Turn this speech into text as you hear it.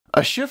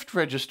A shift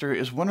register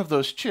is one of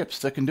those chips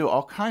that can do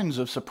all kinds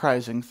of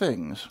surprising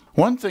things.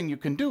 One thing you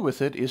can do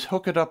with it is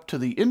hook it up to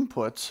the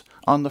inputs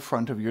on the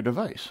front of your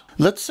device.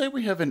 Let's say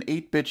we have an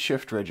 8-bit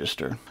shift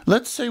register.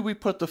 Let's say we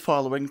put the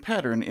following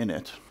pattern in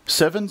it.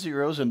 7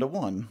 zeros and a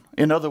 1.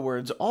 In other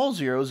words, all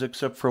zeros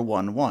except for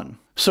 1, 1.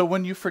 So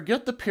when you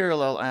forget the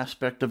parallel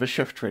aspect of a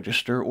shift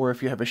register, or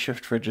if you have a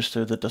shift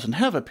register that doesn't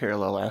have a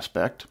parallel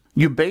aspect,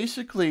 you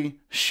basically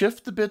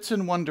shift the bits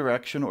in one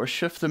direction or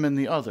shift them in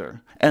the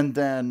other. And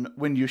then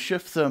when you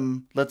shift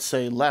them, let's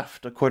say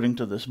left according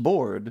to this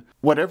board,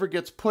 whatever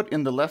gets put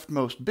in the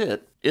leftmost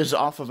bit is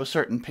off of a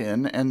certain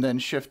pin, and then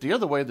shift the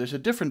other way, there's a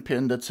different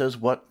pin that says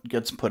what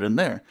gets put in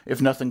there.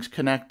 If nothing's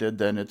connected,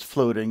 then it's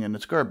floating and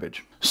it's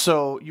garbage.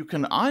 So you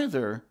can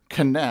either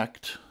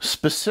connect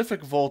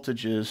specific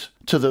voltages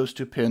to those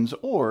two pins,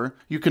 or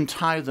you can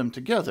tie them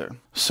together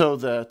so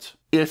that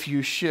if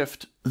you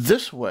shift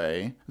this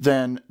way,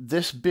 then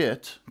this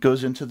bit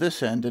goes into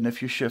this end, and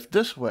if you shift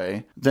this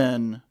way,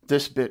 then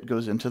this bit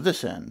goes into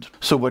this end.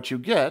 So what you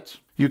get,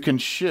 you can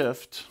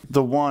shift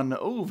the 1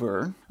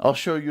 over. I'll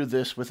show you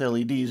this with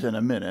LEDs in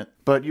a minute,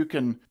 but you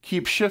can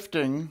keep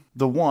shifting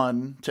the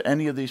 1 to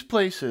any of these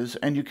places,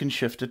 and you can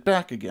shift it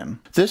back again.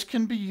 This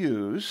can be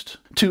used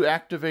to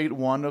activate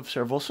one of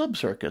several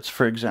subcircuits.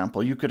 For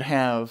example, you could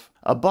have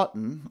a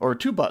button, or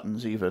 2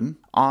 buttons even,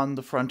 on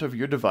the front of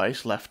your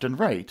device, left and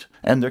right,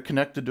 and they're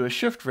connected to a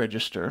shift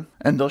register,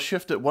 and they'll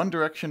shift it one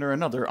direction or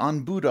another.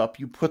 On boot up,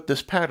 you put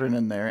this pattern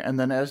in there, and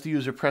then as the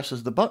user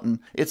presses the button,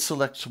 it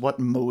selects what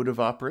mode of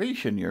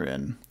operation you're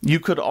in. You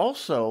could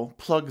also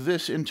plug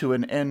this into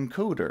an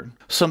encoder,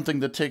 something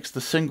that takes the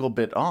single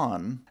bit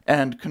on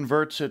and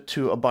converts it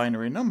to a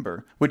binary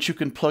number, which you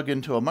can plug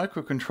into a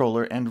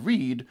microcontroller and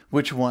read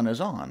which one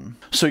is on.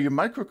 So your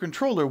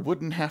microcontroller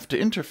wouldn't have to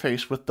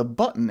interface with the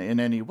button in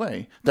any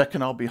way. That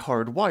can all be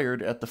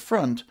hardwired at the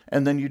front,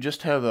 and then you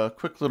just have a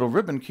quick little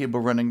ribbon cable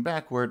running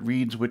back where it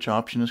reads which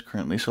option is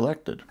currently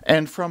selected.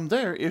 And from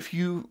there, if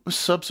you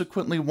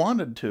subsequently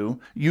wanted to,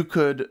 you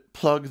could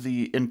plug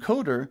the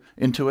encoder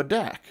into a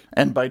DAC,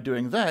 and by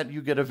doing that,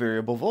 you get a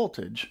variable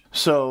voltage.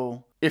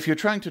 So if you're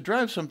trying to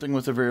drive something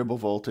with a variable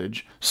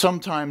voltage,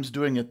 sometimes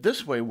doing it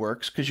this way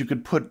works because you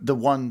could put the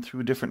 1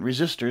 through different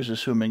resistors,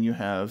 assuming you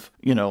have,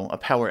 a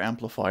power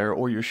amplifier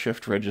or your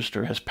shift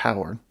register has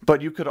power.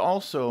 But you could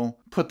also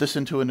put this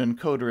into an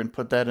encoder and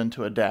put that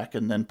into a DAC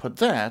and then put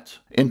that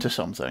into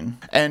something.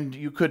 And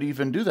you could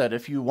even do that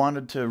if you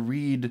wanted to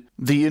read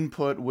the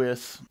input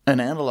with an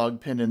analog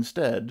pin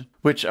instead,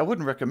 which I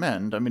wouldn't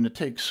recommend. I mean, it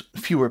takes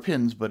fewer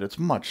pins, but it's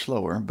much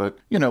slower, but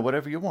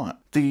whatever you want.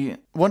 The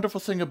wonderful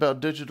thing about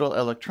digital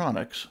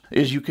electronics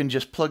is you can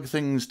just plug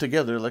things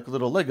together like a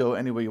little Lego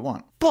any way you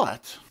want.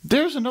 But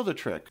there's another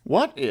trick.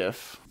 What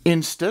if,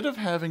 instead of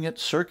having it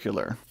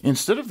circular,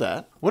 instead of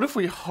that, what if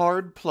we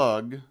hard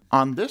plug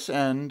on this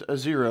end a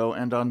 0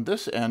 and on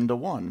this end a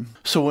 1?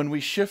 So when we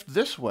shift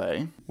this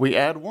way, we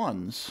add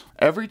 1s.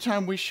 Every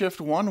time we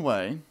shift one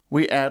way,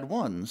 we add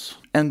 1s.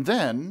 And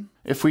then,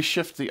 if we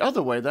shift the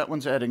other way, that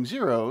one's adding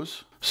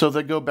 0s, so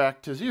they go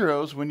back to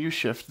 0s when you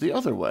shift the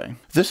other way.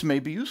 This may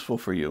be useful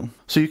for you.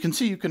 So you can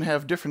see you can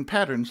have different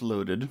patterns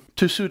loaded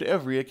to suit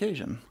every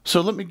occasion.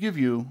 So let me give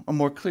you a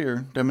more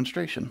clear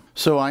demonstration.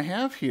 So I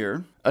have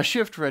here a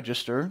shift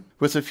register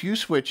with a few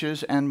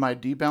switches and my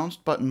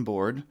debounced button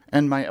board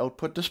and my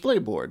output display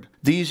board.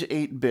 These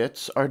 8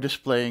 bits are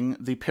displaying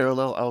the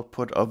parallel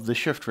output of the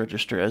shift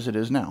register as it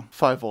is now,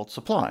 5-volt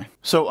supply.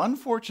 So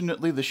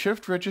unfortunately, the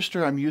shift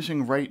register I'm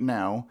using right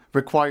now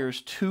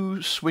requires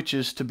 2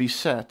 switches to be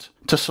set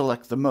to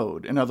select the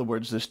mode. In other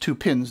words, there's 2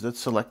 pins that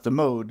select the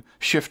mode,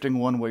 shifting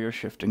one way or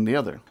shifting the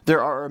other.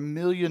 There are a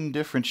million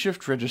different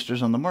shift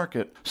registers on the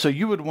market, so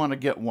you would want to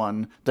get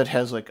one that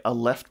has like a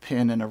left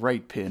pin and a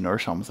right pin or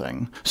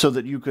something, so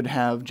that you could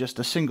have just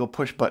a single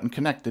push button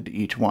connected to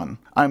each one.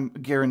 I'm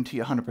guarantee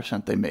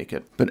 100% they make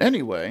it. But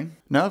anyway,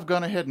 now I've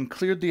gone ahead and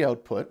cleared the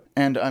output,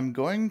 and I'm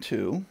going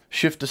to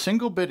shift a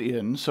single bit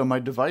in, so my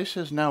device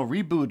is now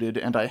rebooted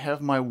and I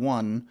have my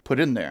 1 put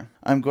in there.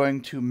 I'm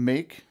going to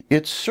make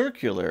it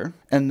circular,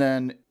 and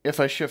then if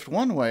I shift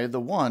one way, the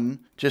 1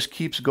 just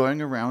keeps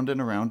going around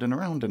and around and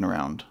around and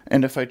around.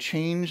 And if I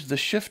change the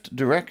shift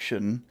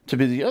direction to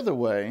be the other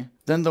way,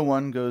 then the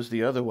 1 goes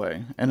the other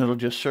way, and it'll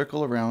just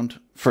circle around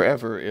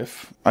forever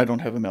if I don't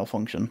have a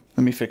malfunction.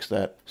 Let me fix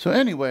that. So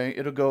anyway,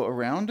 it'll go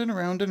around and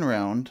around and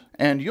around,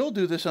 and you'll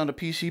do this on a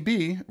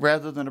PCB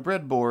rather than a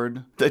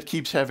breadboard that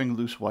keeps having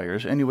loose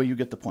wires. Anyway, you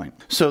get the point.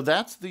 So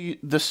that's the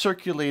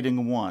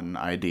circulating 1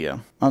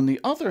 idea. On the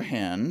other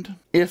hand,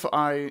 if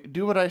I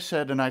do what I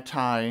said and I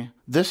tie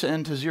this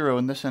end to 0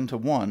 and this end to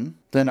 1,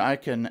 then I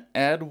can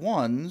add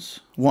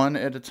 1s, 1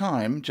 at a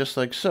time, just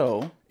like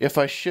so. If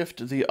I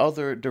shift the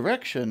other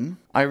direction,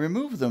 I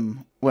remove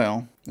them.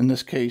 Well, in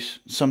this case,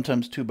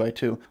 sometimes 2 by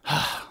 2.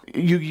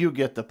 You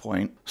get the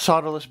point.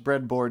 Solderless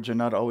breadboards are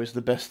not always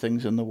the best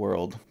things in the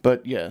world,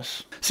 but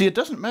yes. See, it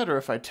doesn't matter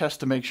if I test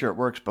to make sure it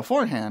works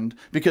beforehand,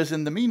 because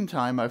in the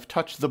meantime, I've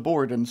touched the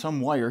board and some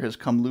wire has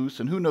come loose,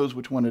 and who knows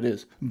which one it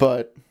is.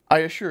 But I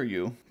assure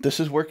you, this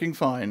is working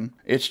fine.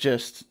 It's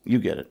just, you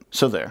get it.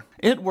 So there.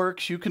 It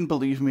works, you can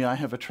believe me, I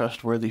have a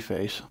trustworthy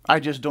face. I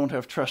just don't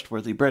have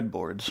trustworthy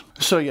breadboards.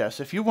 So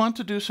yes, if you want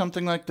to do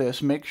something like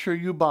this, make sure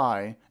you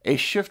buy a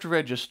shift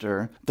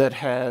register that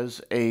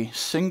has a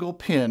single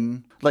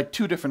pin, like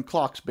 2 different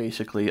clocks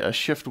basically, a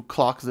shift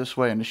clock this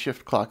way and a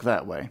shift clock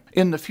that way.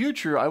 In the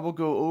future, I will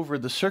go over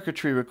the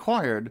circuitry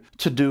required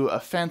to do a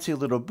fancy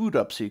little boot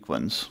up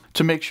sequence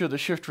to make sure the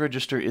shift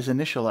register is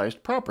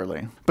initialized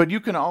properly. But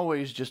you can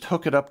always just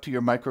hook it up to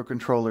your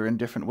microcontroller in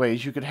different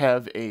ways. You could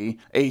have a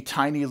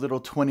tiny little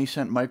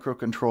 20-cent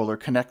microcontroller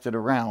connected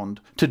around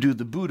to do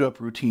the boot up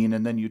routine,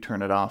 and then you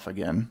turn it off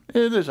again.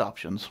 There's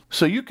options.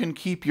 So you can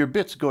keep your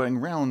bits going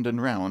round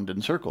and round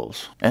in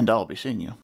circles, and I'll be seeing you.